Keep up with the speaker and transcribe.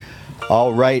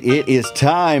All right, it is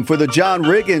time for the John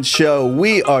Riggins Show.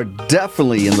 We are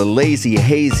definitely in the lazy,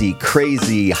 hazy,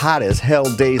 crazy, hot as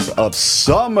hell days of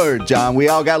summer, John. We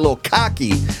all got a little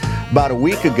cocky about a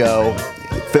week ago.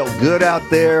 It felt good out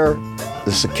there.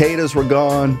 The cicadas were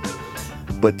gone.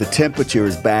 But the temperature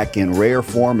is back in rare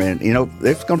form, and, they're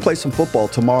going to play some football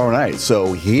tomorrow night.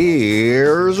 So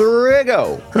here's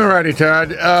Riggo. All righty, Todd.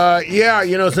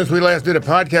 Since we last did a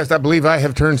podcast, I believe I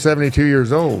have turned 72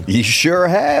 years old. You sure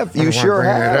have. You sure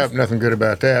have. It up. Nothing good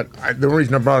about that. The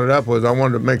reason I brought it up was I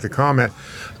wanted to make the comment.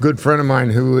 A good friend of mine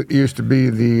who used to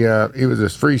be he was a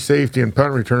free safety and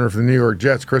punt returner for the New York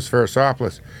Jets, Chris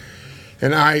Farasopoulos.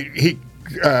 And he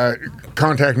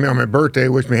contacted me on my birthday,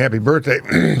 wished me happy birthday.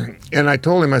 And I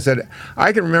told him, I said,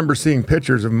 I can remember seeing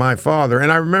pictures of my father, and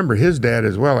I remember his dad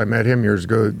as well. I met him years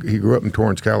ago. He grew up in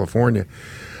Torrance, California.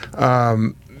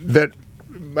 That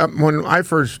when I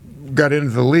first got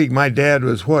into the league, my dad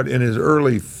was, in his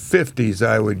early 50s,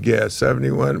 I would guess,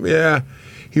 71. Yeah,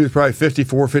 he was probably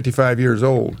 54, 55 years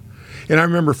old. And I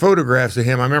remember photographs of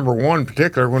him. I remember one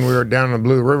particular when we were down in the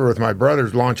Blue River with my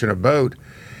brothers launching a boat,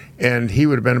 and he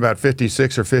would have been about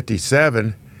 56 or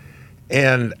 57,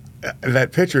 and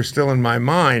that picture's still in my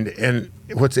mind. And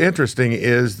what's interesting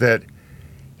is that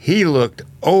he looked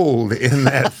old in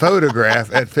that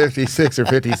photograph at 56 or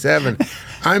 57.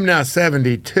 I'm now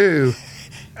 72.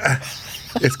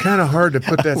 It's kind of hard to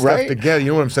put that stuff together.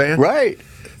 You know what I'm saying? Right.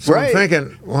 So I'm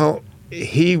thinking, well,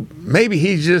 maybe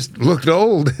he just looked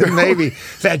old, and maybe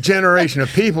that generation of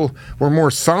people were more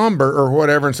somber or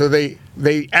whatever, and so they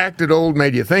acted old,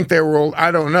 made you think they were old.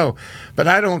 I don't know, but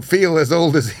I don't feel as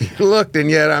old as he looked, and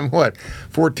yet I'm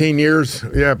 14 years,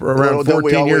 around 14 years.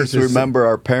 We always remember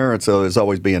our parents as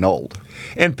always being old.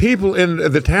 And people in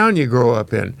the town you grow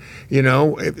up in,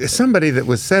 somebody that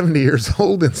was 70 years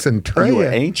old in Centralia. You were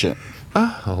ancient.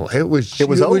 Oh, it was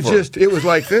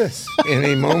like this.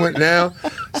 Any moment now,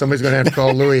 somebody's going to have to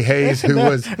call Louis Hayes, who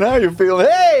was. Now you're feeling,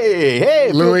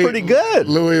 Louis, pretty good.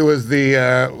 Louis was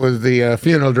the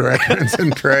funeral director in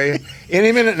Centralia.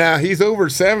 Any minute now, he's over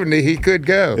 70. He could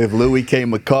go. If Louis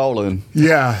came a-calling.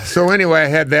 Yeah. So anyway, I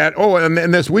had that. Oh,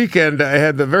 and this weekend, I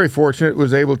had the very fortunate,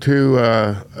 was able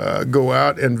to go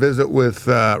out and visit with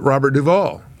Robert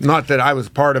Duvall. Not that I was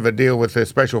part of a deal with the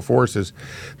Special Forces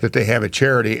that they have a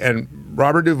charity. And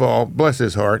Robert Duvall, bless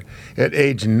his heart, at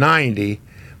age 90,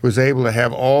 was able to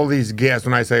have all these guests.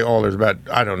 When I say all, there's about,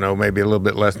 I don't know, maybe a little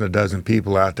bit less than a dozen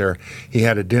people out there. He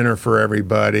had a dinner for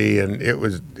everybody, and it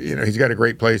was, he's got a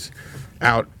great place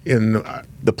out in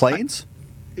the Plains?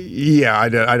 Yeah,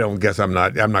 I don't guess I'm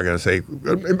not going to say.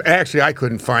 Actually, I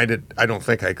couldn't find it. I don't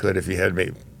think I could if he had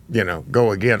me,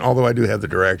 go again, although I do have the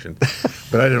directions.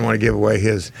 But I didn't want to give away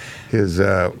his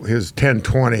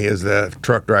 1020, as the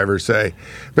truck drivers say.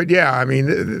 But yeah, I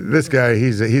mean, this guy,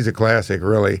 he's a classic,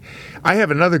 really. I have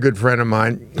another good friend of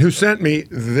mine who sent me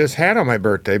this hat on my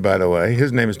birthday, by the way.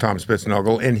 His name is Tom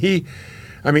Spitznagel, and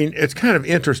it's kind of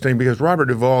interesting because Robert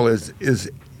Duvall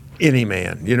is any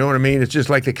man. You know what I mean? It's just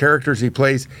like the characters he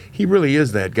plays. He really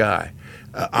is that guy.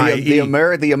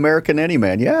 The American any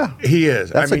man, yeah. He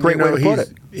is. That's a great way to put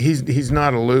it. He's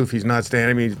not aloof. He's not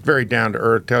standing. He's very down to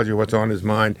earth, tells you what's on his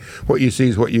mind. What you see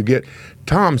is what you get.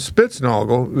 Tom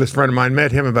Spitznagel, this friend of mine,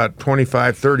 met him about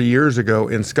 25, 30 years ago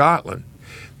in Scotland.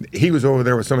 He was over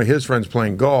there with some of his friends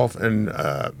playing golf, and,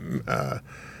 I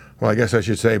guess I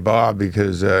should say Bob,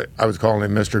 because I was calling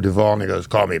him Mr. Duvall, and he goes,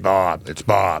 call me Bob. It's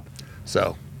Bob.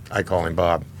 So I call him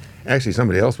Bob. Actually,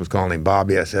 somebody else was calling him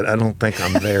Bobby. I said, I don't think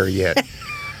I'm there yet.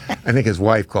 I think his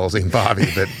wife calls him Bobby,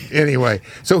 but anyway.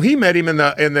 So he met him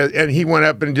and he went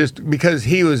up and just because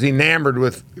he was enamored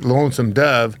with Lonesome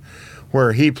Dove,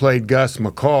 where he played Gus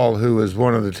McCall, who was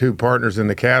one of the two partners in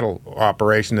the cattle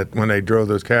operation that when they drove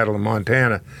those cattle in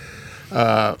Montana.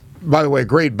 By the way,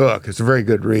 great book. It's a very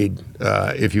good read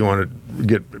if you want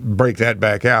to break that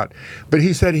back out. But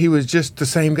he said he was just the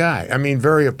same guy. I mean,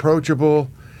 very approachable.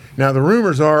 Now, the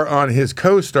rumors are on his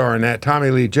co-star in that, Tommy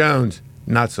Lee Jones,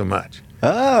 not so much.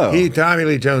 Oh. Tommy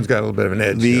Lee Jones got a little bit of an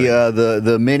edge.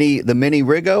 The mini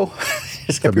Riggo?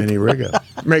 The mini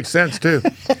Riggo. Makes sense, too.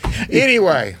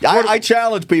 Anyway. I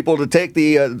challenge people to take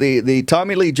the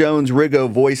Tommy Lee Jones Riggo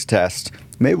voice test.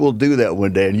 Maybe we'll do that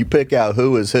one day, and you pick out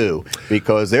who is who,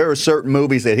 because there are certain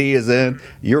movies that he is in,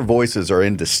 your voices are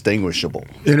indistinguishable.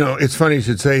 It's funny you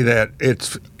should say that.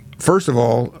 It's, first of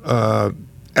all,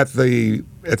 at the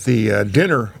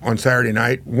dinner on Saturday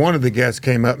night, one of the guests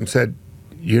came up and said,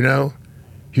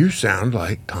 you sound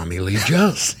like Tommy Lee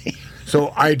Jones.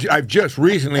 So I've just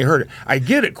recently heard it. I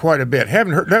get it quite a bit.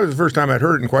 Haven't heard. That was the first time I'd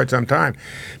heard it in quite some time.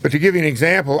 But to give you an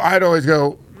example, I'd always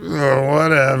go, oh,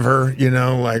 whatever,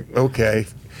 like, okay.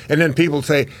 And then people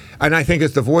say, and I think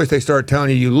it's the voice, they start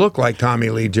telling you look like Tommy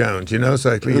Lee Jones, you know?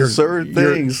 So like There's certain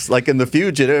things, like in The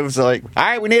Fugitive, it's like, all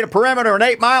right, we need a perimeter and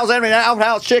 8 miles, every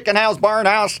outhouse, chicken house, barn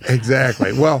house.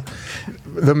 Exactly. Well,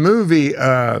 the movie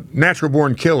Natural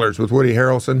Born Killers with Woody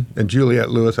Harrelson and Juliette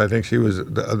Lewis, I think she was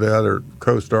the other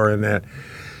co-star in that.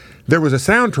 There was a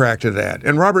soundtrack to that,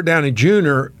 and Robert Downey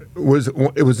Jr. was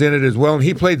in it as well, and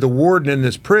he played the warden in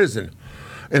this prison.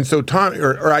 And so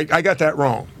I got that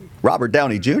wrong. Robert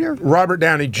Downey Jr.? Robert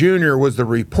Downey Jr. was the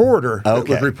reporter that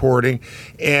was reporting,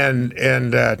 and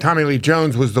Tommy Lee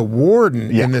Jones was the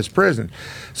warden in this prison.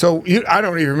 So I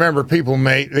don't even remember people,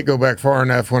 mate, that go back far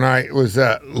enough when I was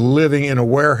living in a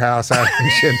warehouse out in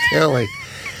Chantilly.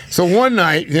 So one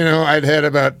night, I'd had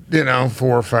about, 4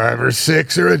 or 5 or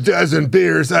 6 or a dozen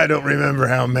beers. I don't remember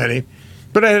how many.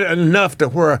 But I had enough to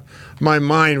where my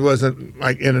mind wasn't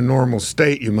like in a normal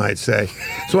state, you might say.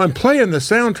 So I'm playing the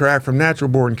soundtrack from Natural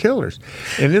Born Killers.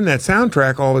 And in that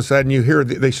soundtrack, all of a sudden you hear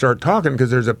they start talking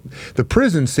because there's the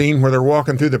prison scene where they're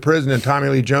walking through the prison and Tommy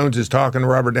Lee Jones is talking to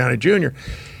Robert Downey Jr.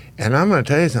 And I'm going to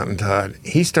tell you something, Todd.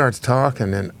 He starts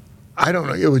talking, and I don't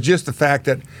know. It was just the fact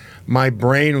that my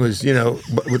brain was,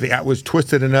 was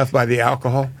twisted enough by the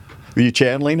alcohol. Were you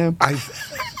channeling him?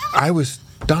 I was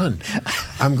stunned.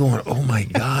 I'm going, oh my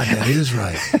God, that is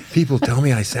right. People tell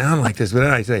me I sound like this, but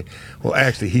then I say, well,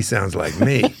 actually, he sounds like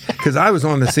me because I was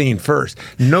on the scene first.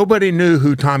 Nobody knew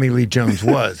who Tommy Lee Jones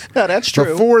was. No, that's true.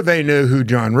 Before they knew who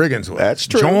John Riggins was. That's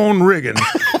true. John Riggins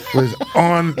was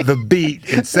on the beat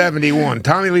in '71.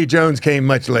 Tommy Lee Jones came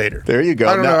much later. There you go.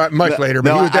 I don't know much later,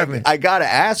 but he was definitely. I got to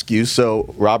ask you.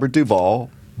 So Robert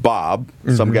Duvall. Bob,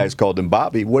 some guys called him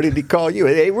Bobby. What did he call you?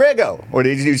 Hey, Riggo. Or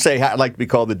did you say, I'd like to be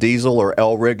called the Diesel or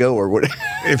El Riggo or what?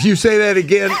 If you say that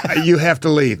again, you have to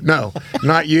leave. No,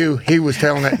 not you. He was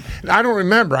telling that. I don't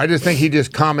remember. I just think he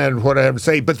just commented what I had to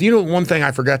say. But one thing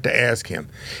I forgot to ask him,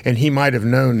 and he might have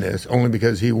known this only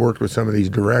because he worked with some of these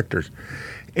directors.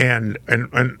 And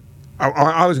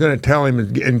I was going to tell him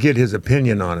and get his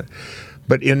opinion on it.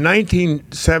 But in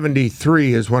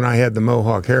 1973 is when I had the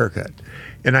Mohawk haircut.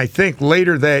 And I think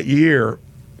later that year,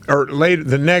 or later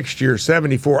the next year,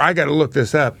 74, I got to look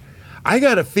this up. I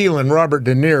got a feeling Robert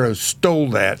De Niro stole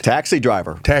that. Taxi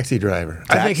Driver.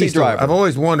 I think he stole it. I've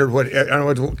always wondered I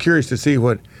was curious to see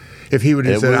if he would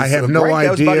have said, I have no idea.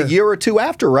 That was about a year or two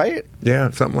after, right? Yeah,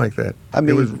 something like that. I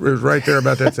mean, it was right there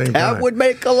about that same time. That would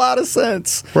make a lot of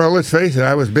sense. Well, let's face it,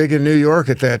 I was big in New York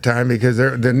at that time because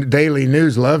the Daily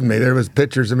News loved me. There was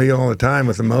pictures of me all the time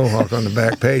with the mohawk on the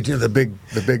back page, the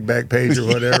big back page or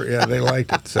whatever. Yeah, they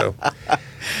liked it. So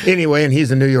anyway, and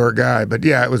he's a New York guy, but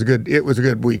yeah, it was a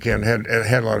good weekend. Had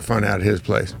a lot of fun out at his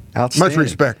place. Much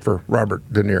respect for Robert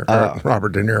De Niro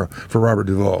for Robert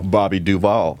Duvall. Bobby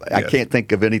Duvall. Yes. I can't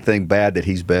think of anything bad that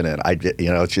he's been in.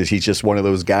 He's just one of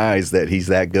those guys that he's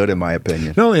that good in my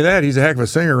opinion. Not only that, he's a heck of a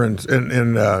singer and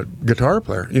guitar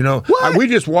player. We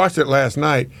just watched it last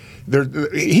night.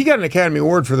 He got an Academy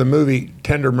Award for the movie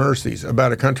Tender Mercies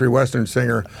about a country western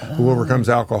singer who overcomes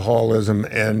alcoholism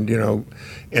and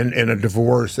a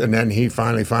divorce, and then he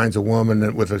finally finds a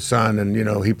woman with a son, and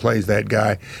he plays that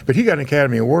guy. But he got an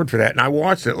Academy Award for that, and I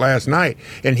watched it last night,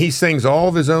 and he sings all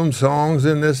of his own songs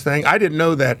in this thing. I didn't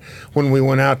know that when we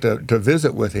went out to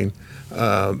visit with him.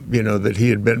 That he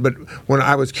had been. But when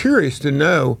I was curious to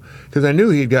know, because I knew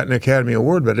he had gotten an Academy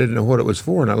Award, but I didn't know what it was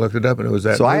for, and I looked it up, and it was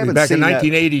that movie back in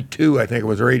 1982, I think it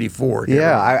was, or 84.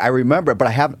 Yeah, I remember, but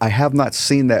I have not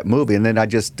seen that movie, and then I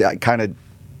kind of,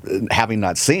 having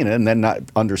not seen it, and then not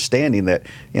understanding that,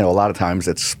 a lot of times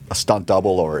it's a stunt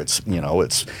double or it's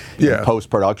post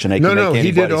production. He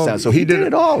did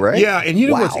it all, right? Yeah, and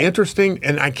what's interesting,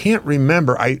 and I can't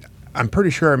remember. I'm pretty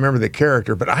sure I remember the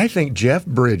character, but I think Jeff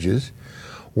Bridges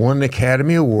won an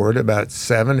Academy Award about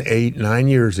 7, 8, 9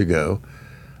 years ago.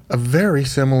 A very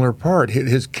similar part.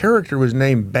 His character was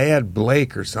named Bad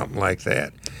Blake or something like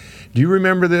that. Do you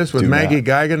remember this with Maggie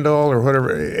Geigendahl or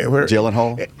whatever?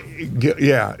 Gyllenhaal?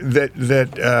 Yeah,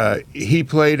 that he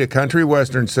played a country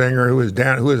western singer who was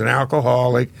an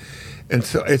alcoholic, and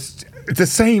so it's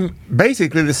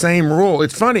basically the same role.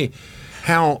 It's funny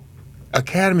how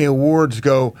Academy Awards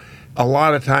go a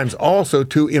lot of times also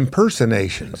to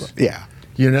impersonations. Yeah.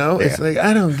 It's like,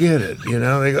 I don't get it. They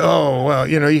go, oh, well,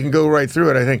 you can go right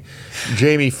through it. I think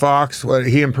Jamie Foxx,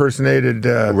 he impersonated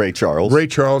Ray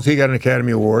Charles. He got an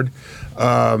Academy Award.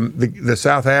 The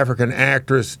South African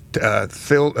actress,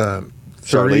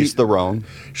 Charlize Theron.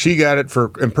 She got it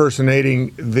for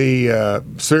impersonating the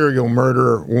serial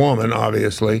murderer woman,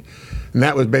 obviously. And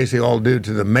that was basically all due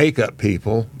to the makeup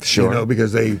people. Sure.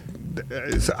 Because they...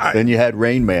 then you had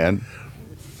Rain Man.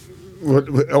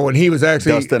 when he was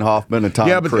actually Dustin Hoffman and Tom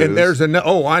Cruise. And there's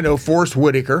I know Forrest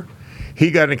Whitaker.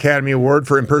 He got an Academy Award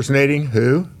for impersonating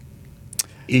who?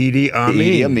 Idi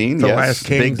Amin. The last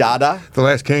king. Big Dada. The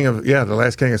last king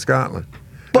of Scotland.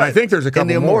 But and I think there's a couple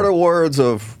more. In the immortal words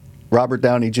of Robert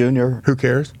Downey Jr. Who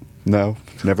cares? No,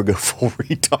 never go full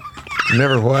retard.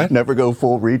 Never what? Never go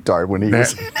full retard when he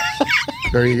was.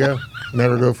 There you go.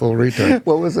 Never go full retard.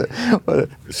 What was it?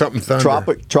 Something Thunder.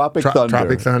 Tropic Thunder.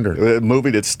 Tropic Thunder. A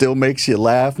movie that still makes you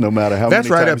laugh no matter how That's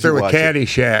many times right up there with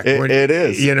Caddyshack. It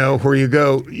is. You know, where you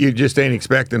go, you just ain't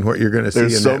expecting what you're going to see.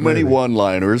 There's so many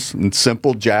one-liners. And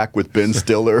Simple Jack with Ben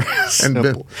Stiller.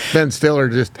 And Ben Stiller,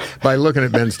 just by looking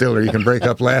at Ben Stiller, you can break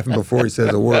up laughing before he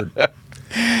says a word.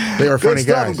 They are funny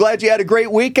guys. I'm glad you had a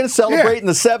great weekend celebrating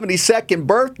the 72nd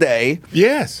birthday.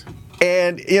 Yes.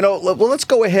 And, let's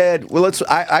go ahead.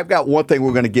 I've got one thing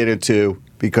we're going to get into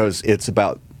because it's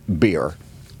about beer.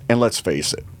 And let's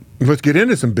face it. Let's get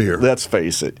into some beer. Let's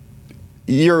face it.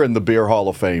 You're in the Beer Hall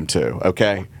of Fame, too,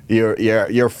 okay?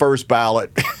 Your first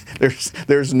ballot,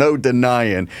 there's no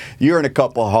denying. You're in a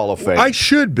couple of Hall of Fame. I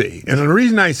should be. And the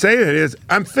reason I say that is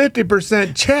I'm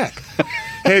 50% Czech.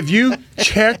 Have you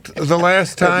checked the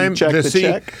last time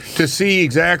to see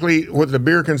exactly what the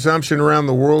beer consumption around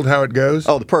the world, how it goes?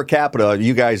 Oh, the per capita,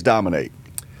 you guys dominate.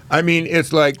 I mean,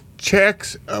 it's like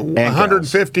Czechs,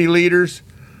 150 liters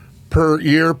per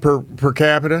year per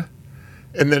capita.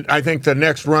 And then I think the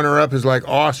next runner-up is like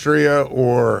Austria,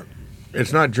 or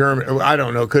it's not Germany. I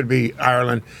don't know. It could be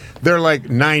Ireland. They're like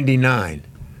 99.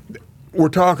 We're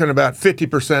talking about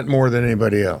 50% more than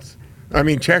anybody else. I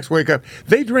mean, Czechs wake up.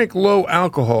 They drink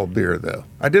low-alcohol beer, though.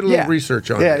 I did a little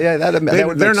research on it. Yeah, that would make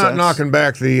sense. They're not knocking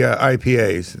back the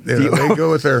IPAs. They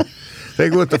go with their... They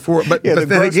go with the four, but the then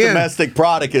gross again, domestic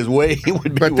product is way.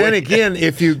 But then again,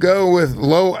 if you go with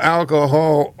low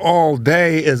alcohol all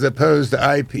day as opposed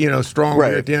to strong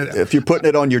beer at the end, if you're putting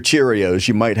it on your Cheerios,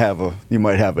 you might have an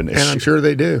issue. And I'm sure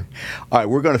they do. All right,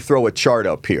 we're going to throw a chart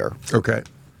up here. Okay.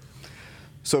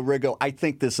 So, Riggo, I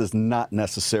think this is not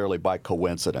necessarily by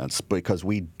coincidence because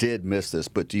we did miss this.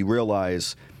 But do you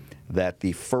realize that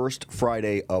the first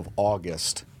Friday of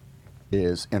August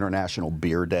is International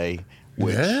Beer Day?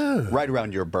 Which, right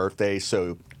around your birthday,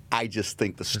 so I just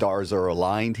think the stars are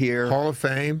aligned here. Hall of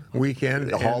Fame weekend.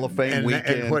 The Hall of Fame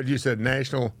weekend. And what you said,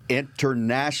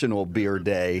 International Beer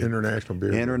Day.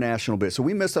 International Beer. So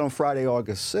we missed it on Friday,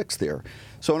 August 6th here.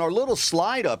 So in our little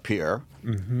slide up here,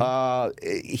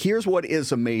 here's what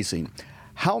is amazing.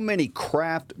 How many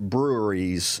craft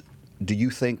breweries do you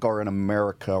think are in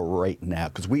America right now?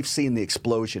 Because we've seen the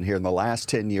explosion here in the last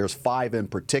 10 years, 5 in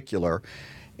particular.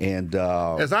 And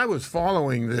as I was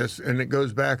following this, and it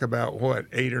goes back about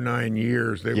 8 or 9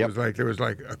 years, there was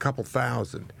like a couple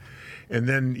thousand, and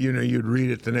then you'd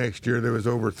read it the next year there was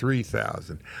over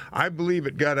 3,000. I believe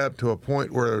it got up to a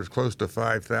point where there was close to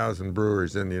 5,000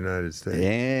 breweries in the United States.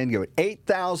 And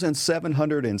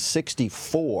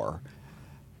 8,764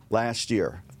 last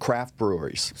year, craft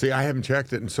breweries. See, I haven't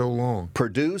checked it in so long.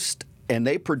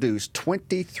 They produced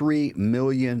 23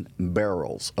 million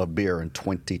barrels of beer in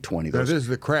 2020. Now, this is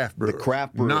the craft breweries. The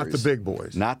craft breweries. Not the big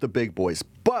boys. Not the big boys.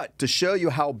 But to show you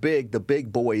how big the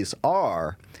big boys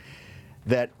are,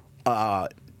 that AB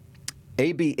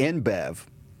InBev,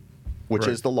 which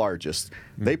is the largest,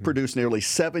 they produce nearly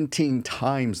 17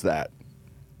 times that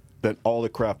than all the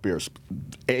craft beers.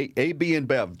 AB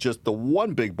InBev, just the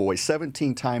one big boy,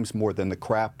 17 times more than the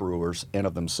craft brewers in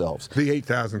of themselves. The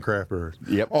 8,000 craft brewers.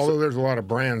 Yep. Although there's a lot of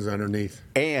brands underneath.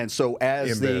 And so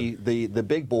as the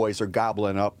big boys are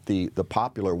gobbling up the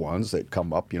popular ones that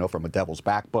come up, from a Devil's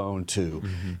Backbone to,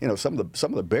 some of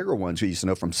the bigger ones you used to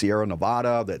know from Sierra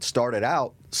Nevada that started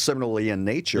out similarly in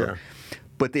nature. Yeah.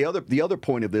 But the other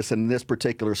point of this, in this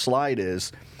particular slide,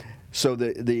 is so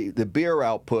the beer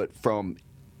output from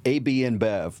AB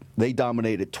InBev, they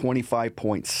dominated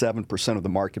 25.7% of the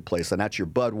marketplace, and that's your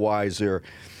Budweiser,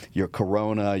 your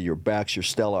Corona, your Beck's, your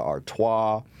Stella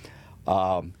Artois,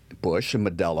 Busch, and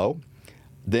Modelo.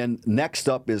 Then next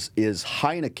up is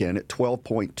Heineken at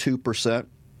 12.2%,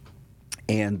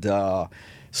 and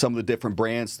some of the different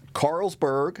brands,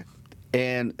 Carlsberg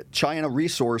and China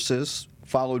Resources,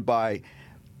 followed by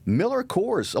Miller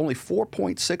Coors, only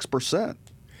 4.6%.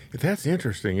 That's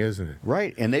interesting, isn't it?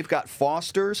 Right, and they've got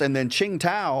Foster's, and then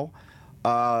Qingdao,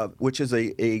 which is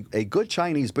a good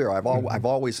Chinese beer. I've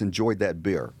always enjoyed that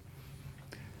beer.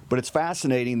 But it's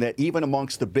fascinating that even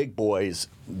amongst the big boys,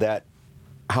 that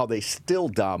how they still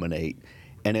dominate,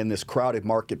 and in this crowded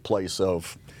marketplace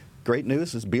of great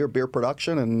news is beer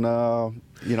production, and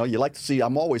you like to see.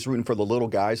 I'm always rooting for the little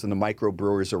guys and the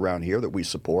microbreweries around here that we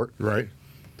support. Right,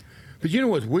 but you know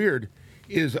what's weird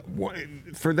is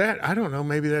for that. I don't know.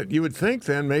 Maybe that you would think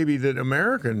then maybe that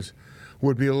Americans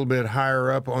would be a little bit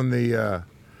higher up on the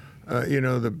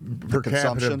the per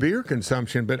capita beer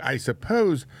consumption. But I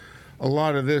suppose a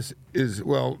lot of this is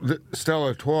Stella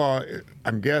Artois.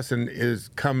 I'm guessing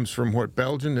comes from what,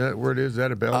 Belgium? Where it is? Is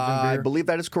that a Belgian beer? I believe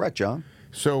that is correct, John.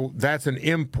 So that's an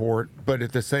import, but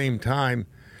at the same time,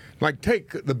 like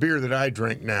take the beer that I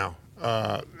drink now,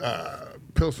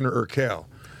 Pilsner Urquell.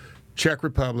 Czech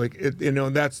Republic,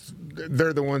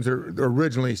 they're the ones that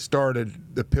originally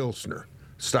started the Pilsner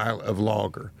style of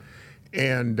lager.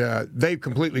 And they've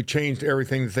completely changed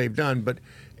everything that they've done. But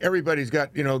everybody's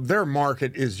got, their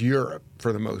market is Europe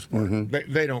for the most part.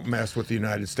 Mm-hmm. They don't mess with the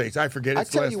United States. I forget. I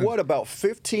tell you what, about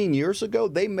 15 years ago,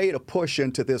 they made a push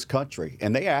into this country.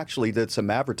 And they actually did some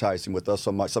advertising with us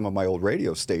on some of my old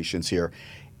radio stations here.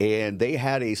 And they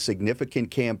had a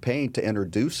significant campaign to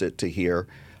introduce it to here.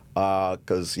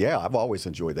 Because, I've always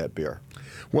enjoyed that beer.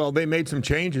 Well, they made some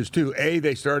changes, too.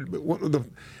 They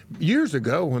started years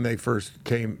ago when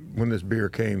this beer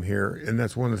came here, and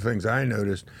that's one of the things I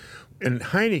noticed. And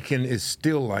Heineken is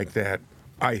still like that,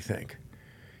 I think.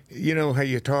 You know how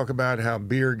you talk about how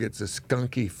beer gets a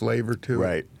skunky flavor to it?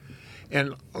 Right.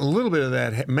 And a little bit of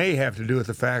that may have to do with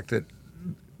the fact that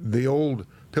the old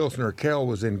Pilsner Urquell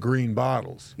was in green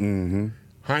bottles. Mm-hmm.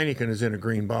 Heineken is in a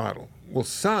green bottle. Well,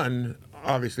 Sun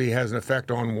obviously has an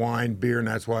effect on wine, beer, and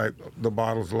that's why the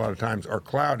bottles a lot of times are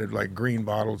clouded like green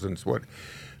bottles and what.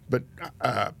 But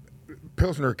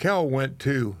Pilsner Urquell went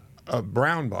to a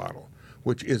brown bottle,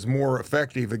 which is more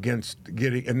effective against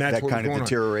getting, and that's that what kind was of going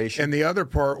deterioration. On. And the other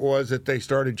part was that they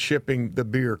started shipping the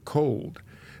beer cold.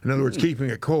 In other words,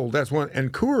 keeping it cold. That's one.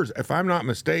 And Coors, if I'm not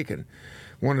mistaken,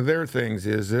 one of their things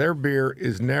is their beer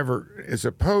is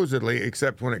supposedly,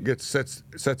 except when it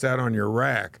sets out on your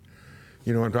rack.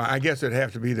 I guess it'd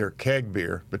have to be their keg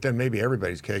beer, but then maybe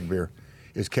everybody's keg beer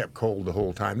is kept cold the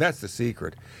whole time. That's the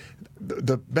secret.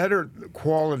 The better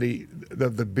quality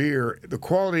of the beer, the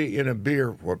quality in a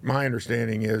beer, what my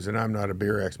understanding is, and I'm not a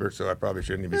beer expert, so I probably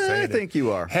shouldn't even say it. I think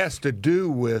you are. Has to do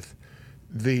with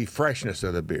the freshness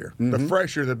of the beer. Mm-hmm. The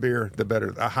fresher the beer, the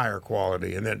better, the higher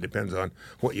quality, and then it depends on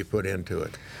what you put into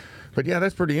it. But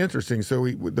that's pretty interesting. So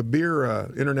the beer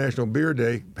International Beer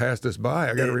Day passed us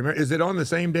by. I got to remember. Is it on the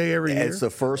same day every year? It's the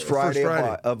first Friday.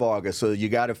 Of August. So you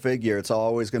got to figure it's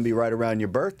always going to be right around your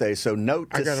birthday. So note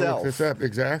to self. I got to look this up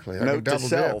exactly. Note to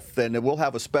self. Then we'll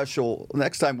have a special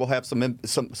next time. We'll have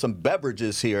some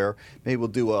beverages here. Maybe we'll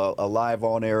do a live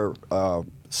on air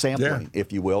sampling,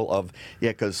 if you will, of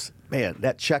because man,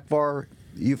 that Czech bar.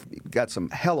 You've got some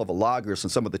hell of a lagers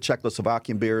and some of the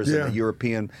Czechoslovakian beers and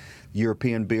the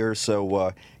European beers.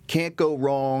 So can't go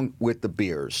wrong with the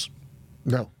beers.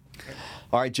 No.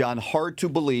 All right, John, hard to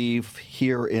believe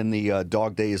here in the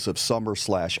dog days of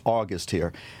summer/August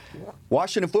here.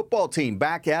 Washington football team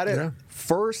back at it. Yeah.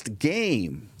 First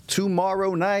game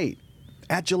tomorrow night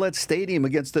at Gillette Stadium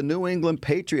against the New England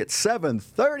Patriots,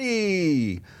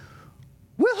 7:30.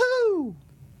 Woohoo!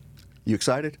 You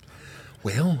excited?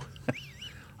 Well,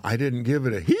 I didn't give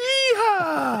it a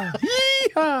hee-haw,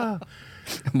 hee-haw.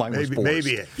 Mine was forced.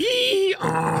 Maybe a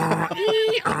hee-haw,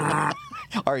 hee-haw.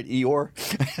 All right, Eeyore.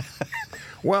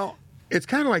 Well, it's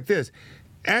kind of like this.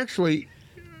 Actually,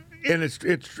 and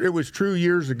it was true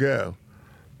years ago.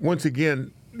 Once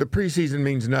again, the preseason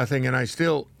means nothing, and I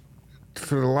still,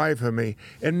 for the life of me,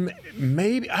 and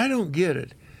maybe I don't get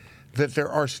it, that there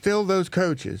are still those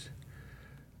coaches.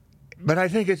 But I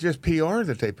think it's just PR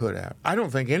that they put out. I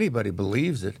don't think anybody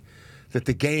believes it, that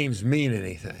the games mean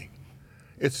anything.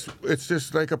 It's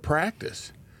just like a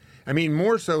practice. I mean,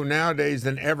 more so nowadays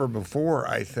than ever before,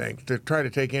 I think, to try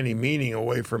to take any meaning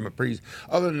away from a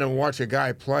other than to watch a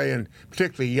guy play, and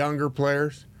particularly younger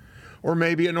players, or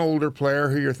maybe an older player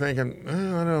who you're thinking,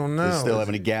 I don't know. They still have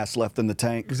any gas left in the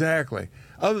tank? Exactly.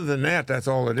 Other than that, that's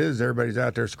all it is. Everybody's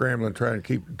out there scrambling, trying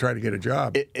to get a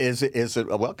job. Is it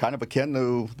kind of akin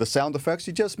to the sound effects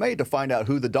you just made to find out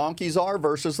who the donkeys are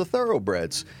versus the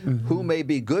thoroughbreds? Mm-hmm. Who may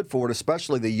be good for it,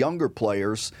 especially the younger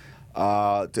players,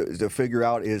 to figure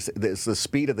out is the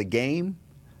speed of the game?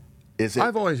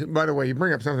 I've always, by the way, you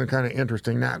bring up something kind of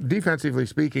interesting. Now, defensively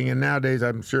speaking, and nowadays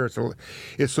I'm sure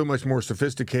it's so much more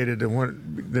sophisticated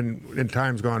than in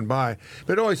times gone by.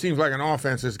 But it always seems like an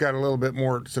offense has got a little bit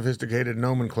more sophisticated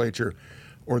nomenclature,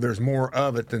 or there's more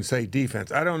of it than, say,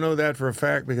 defense. I don't know that for a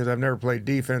fact because I've never played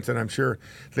defense, and I'm sure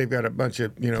they've got a bunch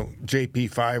of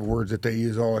JP5 words that they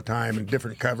use all the time and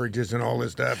different coverages and all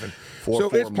this stuff. And so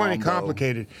it's plenty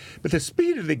complicated. But the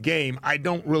speed of the game, I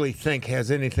don't really think has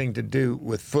anything to do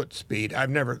with foot speed.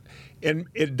 And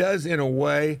it does in a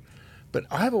way, but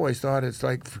I've always thought it's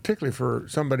like, particularly for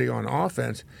somebody on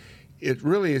offense, it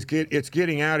really is it's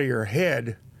getting out of your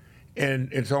head,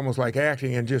 and it's almost like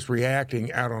acting and just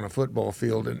reacting out on a football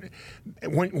field. And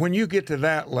when you get to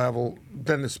that level,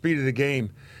 then the speed of the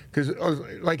game, because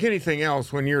like anything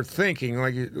else, when you're thinking,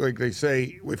 like they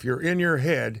say, if you're in your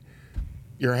head,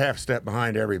 you're a half step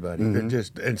behind everybody.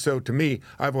 And so to me,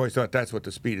 I've always thought that's what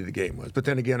the speed of the game was. But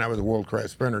then again, I was a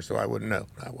world-class sprinter, so I wouldn't know.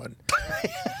 I wasn't.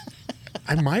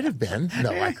 I might have been.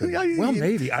 No, I couldn't. Well,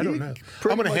 maybe. I don't know.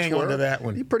 I'm going to hang on to that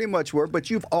one. You pretty much were,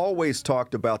 but you've always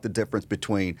talked about the difference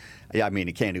between,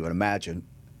 you can't even imagine,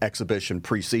 exhibition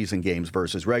preseason games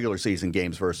versus regular season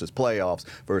games versus playoffs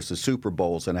versus Super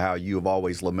Bowls, and how you've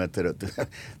always lamented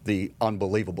the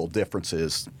unbelievable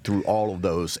differences through all of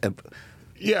those.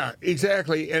 Yeah,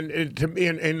 exactly,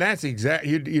 and that's exact.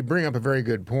 You bring up a very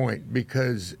good point,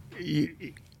 because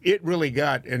it really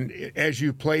got, and as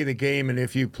you play the game, and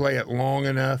if you play it long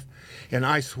enough, and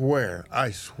I swear,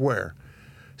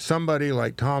 somebody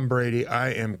like Tom Brady,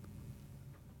 I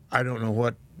don't know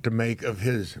what to make of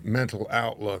his mental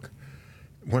outlook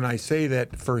when I say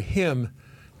that for him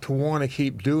to want to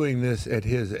keep doing this at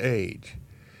his age.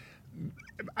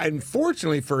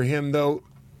 Unfortunately for him, though,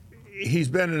 he's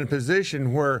been in a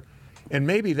position where, and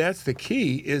maybe that's the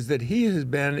key, is that he has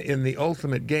been in the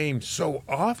ultimate game so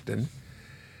often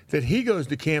that he goes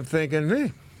to camp thinking,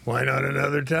 hey, why not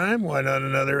another time? Why not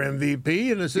another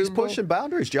MVP in the Super Bowl? He's pushing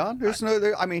boundaries, John. He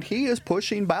is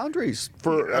pushing boundaries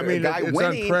for a guy it's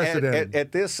winning unprecedented.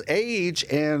 at this age.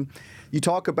 And you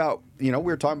talk about, we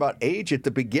were talking about age at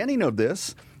the beginning of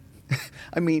this.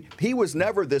 He was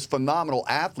never this phenomenal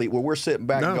athlete where we're sitting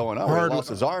back and going, he lost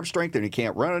his arm strength and he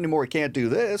can't run anymore. He can't do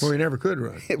this. Well, he never could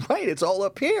run. Right. It's all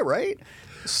up here, right?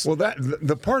 Well,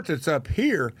 the part that's up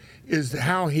here is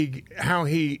how he can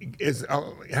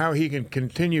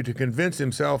continue to convince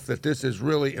himself that this is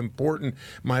really important,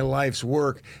 my life's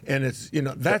work, and it's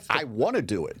I want to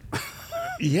do it.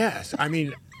 Yes,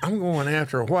 I'm going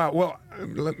after a while. Well,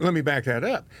 let me back that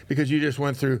up, because you just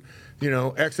went through,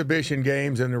 exhibition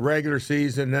games and the regular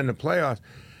season and then the playoffs.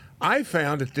 I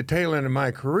found at the tail end of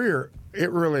my career, it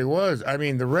really was.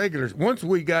 The regulars. Once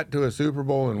we got to a Super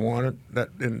Bowl and won it, that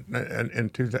in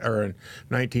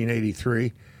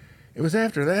 1983, it was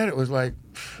after that. It was like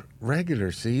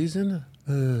regular season.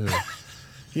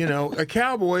 A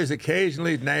Cowboys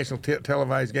occasionally national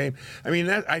televised game.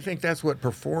 I think that's what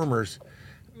performers.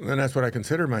 And that's what I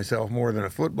consider myself more than a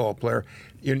football player.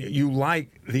 You like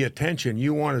the attention.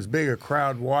 You want as big a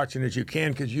crowd watching as you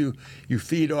can, because you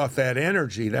feed off that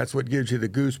energy. That's what gives you the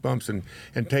goosebumps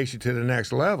and takes you to the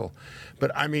next level.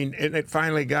 But, it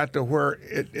finally got to where,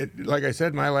 like I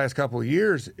said, my last couple of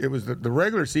years, it was the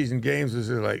regular season games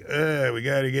was like, we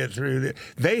got to get through this.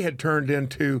 They had turned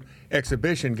into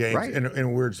exhibition games, right, in a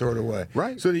weird sort of way.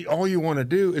 Right. So all you want to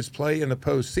do is play in the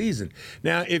postseason.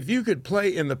 Now, if you could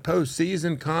play in the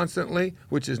postseason constantly,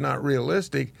 which is not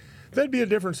realistic, that'd be a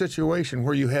different situation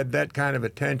where you had that kind of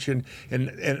attention,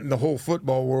 and the whole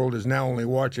football world is now only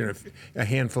watching a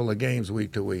handful of games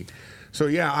week to week. So,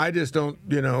 yeah, I just don't,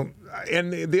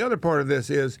 and the other part of this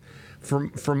is,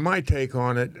 from my take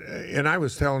on it, and I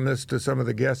was telling this to some of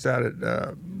the guests out at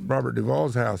Robert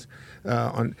Duvall's house,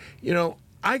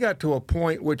 I got to a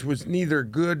point which was neither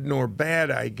good nor bad,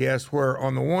 I guess, where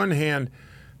on the one hand,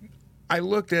 I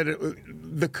looked at it,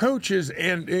 the coaches,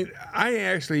 and I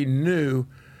actually knew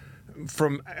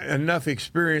from enough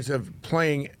experience of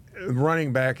playing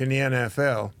running back in the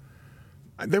NFL,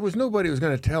 there was nobody who was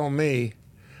going to tell me.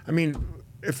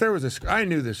 If there was I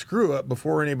knew the screw up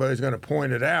before anybody was going to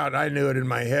point it out. I knew it in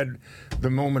my head the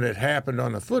moment it happened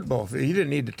on the football field. He didn't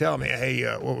need to tell me, hey,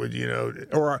 what would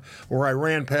or I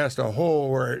ran past a hole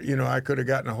where I could have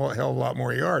gotten a hell of a lot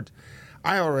more yards.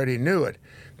 I already knew it.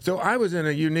 So I was in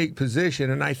a unique position,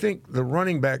 and I think the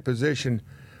running back position,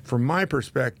 from my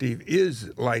perspective, is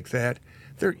like that.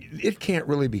 It can't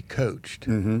really be coached.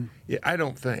 Mm-hmm. Yeah, I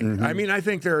don't think. Mm-hmm. I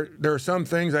think there are some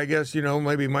things, I guess,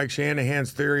 maybe Mike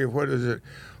Shanahan's theory of what is it,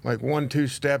 like 1-2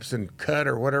 steps and cut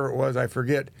or whatever it was, I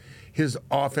forget. His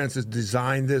offense is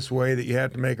designed this way that you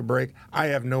have to make a break. I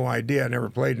have no idea. I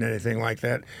never played in anything like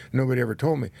that. Nobody ever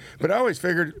told me. But I always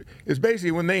figured it's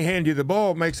basically when they hand you the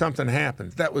ball, make something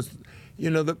happen. That was,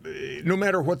 no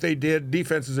matter what they did,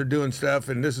 defenses are doing stuff,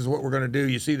 and this is what we're going to do.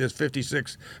 You see this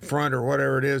 56 front or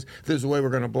whatever it is, this is the way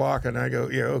we're going to block. And I go,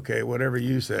 yeah, okay, whatever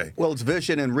you say. Well, it's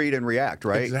vision and read and react,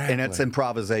 right? Exactly. And it's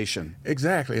improvisation.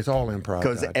 Exactly. It's all improv.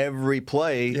 Because every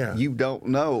play, you don't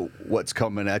know what's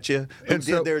coming at you. Who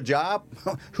did their job,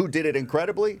 who did it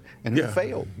incredibly, and who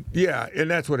failed. Yeah, and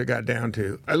that's what it got down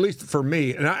to, at least for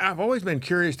me. And I've always been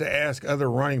curious to ask other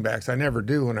running backs. I never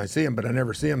do when I see them, but I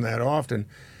never see them that often.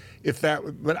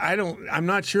 but I'm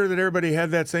not sure that everybody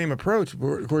had that same approach.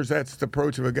 Of course, that's the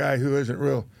approach of a guy who isn't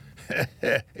real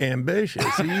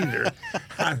ambitious either.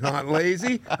 I'm not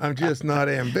lazy. I'm just not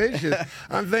ambitious.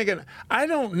 I'm thinking, I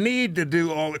don't need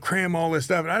to cram all this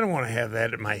stuff. I don't want to have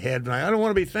that in my head. I don't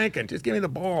want to be thinking. Just give me the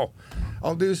ball.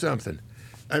 I'll do something.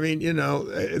 I mean,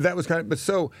 that was but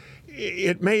so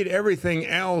it made everything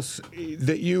else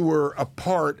that you were a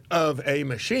part of a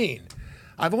machine.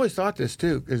 I've always thought this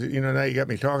too, because now you got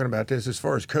me talking about this as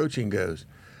far as coaching goes.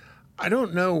 I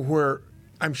don't know where.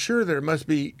 I'm sure there must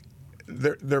be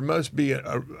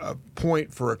a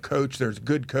point for a coach. There's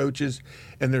good coaches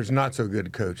and there's not so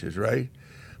good coaches, right?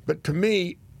 But to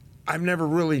me, I've never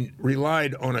really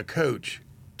relied on a coach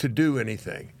to do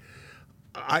anything.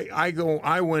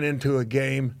 I went into a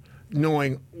game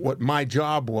knowing what my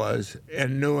job was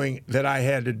and knowing that I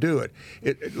had to do it.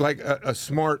 It like a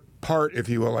smart part, if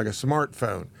you will, like a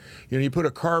smartphone. You put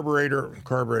a carburetor,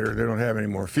 they don't have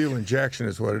anymore. Fuel injection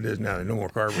is what it is now. No more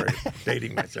carburetor.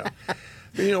 Dating myself.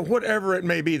 Whatever it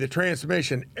may be, the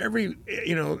transmission,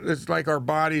 it's like our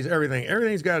bodies, everything.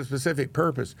 Everything's got a specific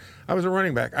purpose. I was a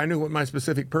running back. I knew what my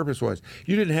specific purpose was.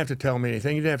 You didn't have to tell me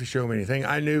anything. You didn't have to show me anything.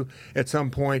 I knew at some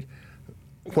point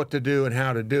what to do and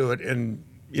how to do it. And,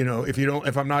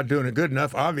 if I'm not doing it good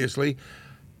enough, obviously,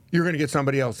 you're going to get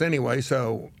somebody else anyway.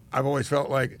 So I've always felt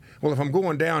like, well, if I'm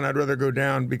going down, I'd rather go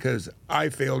down because I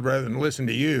failed rather than listen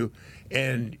to you,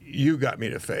 and you got me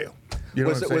to fail.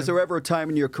 Was there ever a time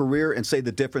in your career, and say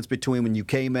the difference between when you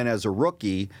came in as a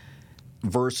rookie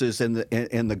versus in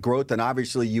the growth, and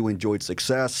obviously you enjoyed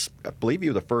success. I believe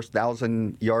you were the first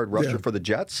 1,000-yard rusher for the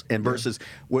Jets, and versus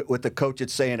with the coach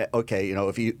it's saying, okay,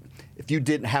 if you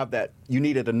didn't have that, you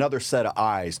needed another set of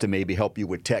eyes to maybe help you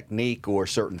with technique or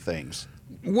certain things.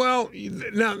 Well,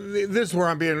 now this is where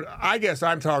I guess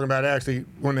I'm talking about actually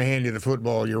when they hand you the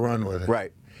football, you run with it.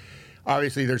 Right.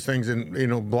 Obviously, there's things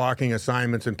in blocking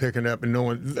assignments and picking up and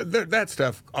knowing that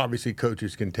stuff. Obviously,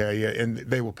 coaches can tell you, and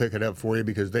they will pick it up for you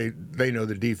because they know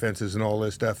the defenses and all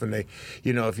this stuff. And they,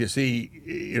 if you see,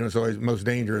 it's always most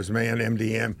dangerous man,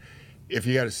 MDM. If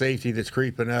you got a safety that's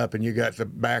creeping up and you got the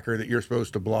backer that you're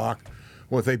supposed to block,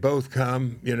 well, if they both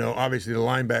come, obviously the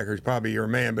linebacker is probably your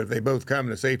man, but if they both come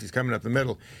and the safety's coming up the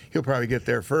middle, he'll probably get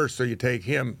there first, so you take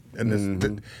him, and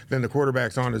then the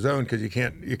quarterback's on his own because you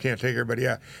can't take everybody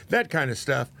out. That kind of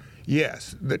stuff,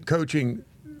 yes. That coaching,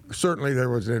 certainly there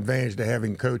was an advantage to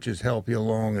having coaches help you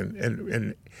along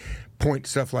and point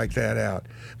stuff like that out.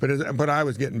 But I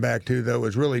was getting back to, though,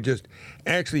 was really just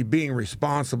actually being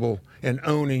responsible and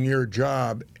owning your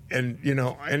job and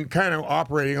kind of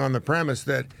operating on the premise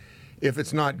that if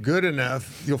it's not good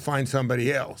enough, you'll find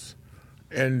somebody else.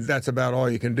 And that's about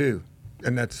all you can do.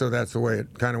 And that's the way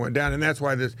it kind of went down. And that's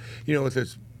why this, with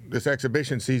this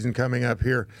exhibition season coming up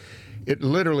here, it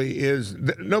literally is,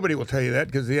 nobody will tell you that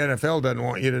because the NFL doesn't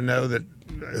want you to know that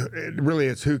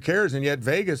it's who cares. And yet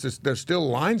Vegas, there's still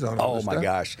lines on all this stuff. Oh, my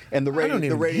gosh. And the I don't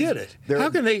even ratings, get it. How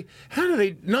do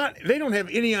they not, they don't have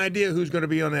any idea who's going to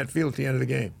be on that field at the end of the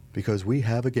game. Because we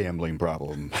have a gambling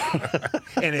problem.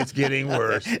 And it's getting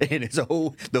worse. And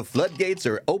the floodgates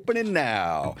are opening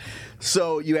now.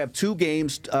 So you have two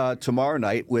games tomorrow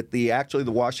night with the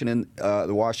Washington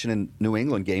New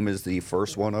England game is the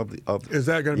first one of Is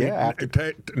that going to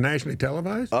be nationally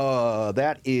televised?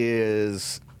 That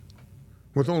is.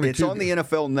 It's on the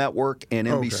NFL Network and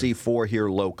NBC4 here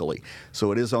locally,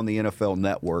 so it is on the NFL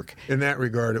Network. In that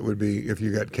regard, it would be if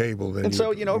you got cable. Then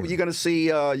you're going to see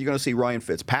Ryan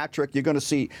Fitzpatrick. You're going to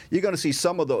see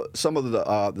some of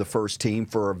the first team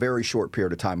for a very short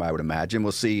period of time. I would imagine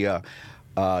we'll see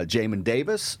Jamin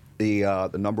Davis,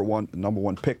 the number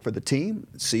one pick for the team.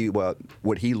 See what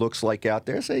he looks like out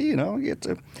there. They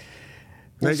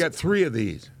got three of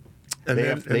these. They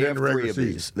have three of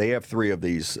these. They have three of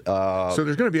these. So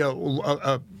there's going to be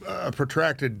a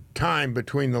protracted time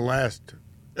between the last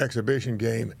exhibition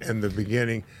game and the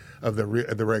beginning of the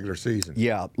regular season.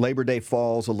 Yeah, Labor Day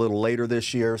falls a little later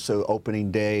this year, so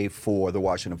opening day for the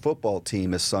Washington football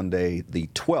team is Sunday the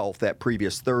 12th. That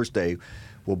previous Thursday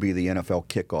will be the NFL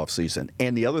kickoff season.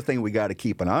 And the other thing we got to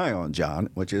keep an eye on, John,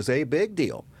 which is a big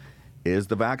deal, is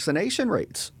the vaccination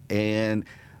rates. And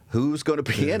who's going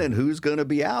to be in and who's going to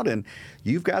be out. And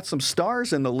you've got some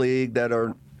stars in the league that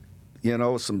are,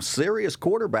 some serious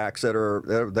quarterbacks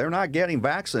that they're not getting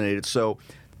vaccinated. So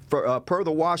per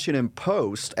the Washington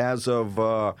Post, as of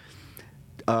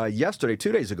yesterday,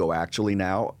 2 days ago actually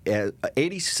now,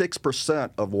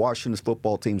 86% of Washington's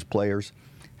football team's players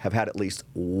have had at least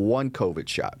one COVID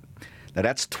shot. Now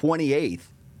that's 28th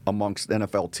amongst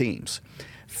NFL teams.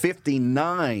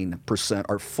 59%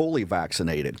 are fully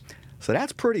vaccinated. So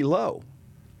that's pretty low.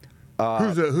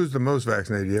 Who's the most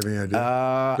vaccinated? Do you have any idea?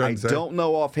 I don't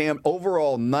know offhand.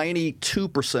 Overall,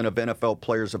 92% of NFL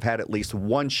players have had at least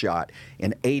one shot,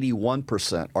 and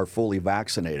 81% are fully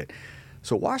vaccinated.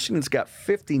 So Washington's got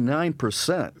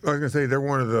 59%. I was going to say they're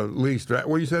one of the least.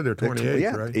 Well, you said they're 28,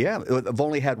 right? Yeah, they've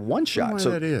only had one shot.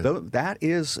 So that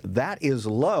is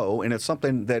low, and it's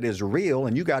something that is real,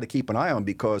 and you got to keep an eye on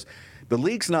because the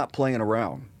league's not playing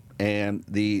around. And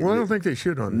I don't think they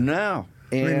should on that. No.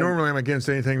 I mean, normally I'm against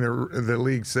anything the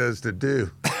league says to do.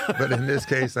 But in this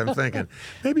case, I'm thinking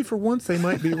maybe for once they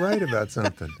might be right about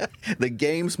something. The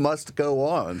games must go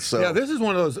on. So yeah, this is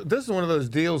one of those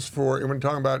deals for when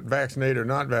talking about vaccinated or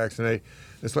not vaccinated.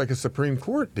 It's like a Supreme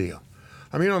Court deal.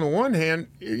 I mean, on the one hand,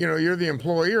 you're the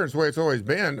employer. It's the way it's always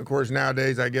been. Of course,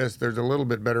 nowadays I guess there's a little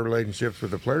bit better relationships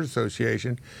with the Players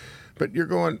Association. But you're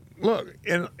going, look,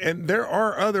 and there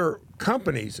are other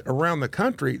companies around the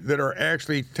country that are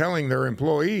actually telling their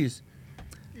employees,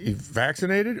 you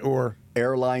vaccinated or...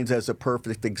 Airlines as a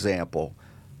perfect example.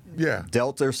 Yeah.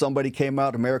 Delta or somebody came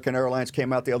out, American Airlines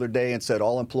came out the other day and said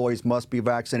all employees must be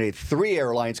vaccinated. 3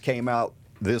 airlines came out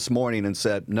this morning and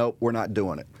said, nope, we're not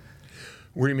doing it.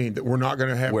 What do you mean? That we're not going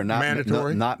to have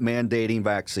mandatory? Not mandating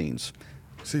vaccines.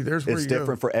 See, there's where it's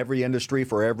different for every industry,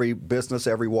 for every business,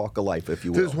 every walk of life, if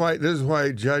you will. This is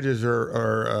why judges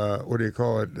are what do you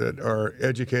call it? That are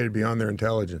educated beyond their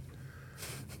intelligence.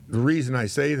 The reason I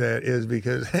say that is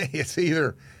because it's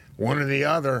either one or the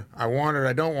other. I want it,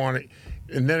 I don't want it,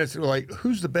 and then it's like,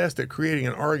 who's the best at creating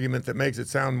an argument that makes it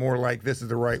sound more like this is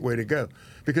the right way to go?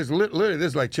 Because literally, this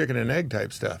is like chicken and egg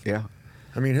type stuff. Yeah.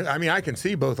 I mean, I can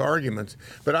see both arguments,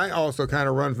 but I also kind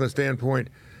of run from the standpoint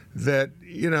that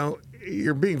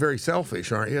you're being very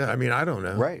selfish, aren't you? I mean, I don't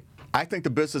know. Right. I think the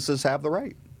businesses have the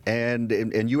right, and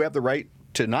you have the right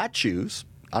to not choose.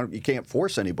 You can't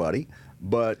force anybody,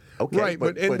 but okay. Right,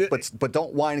 but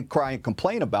don't whine and cry and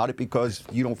complain about it because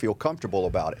you don't feel comfortable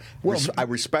about it. Well, I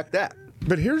respect that.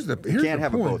 But here's you can't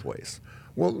have it both ways.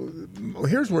 Well,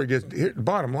 here's where it gets.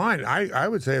 Bottom line, I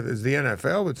would say is the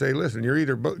NFL would say, listen, you're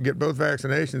either get both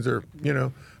vaccinations or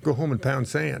go home and pound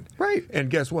sand. Right. And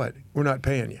guess what? We're not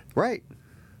paying you. Right.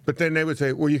 But then they would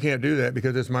say, well, you can't do that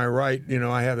because it's my right.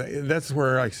 I have that. That's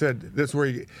where I said that's where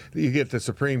you get the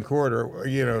Supreme Court or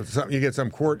you get some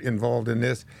court involved in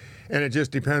this, and it just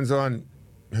depends on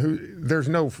who. There's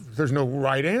no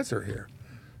right answer here.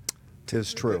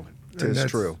 'Tis true. 'Tis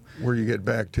true. Where you get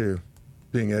back to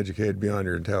being educated beyond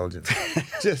your intelligence.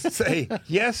 Just say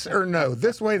yes or no,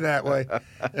 this way, that way,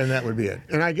 and that would be it.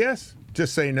 And I guess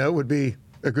just say no would be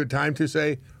a good time to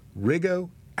say Riggo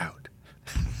out.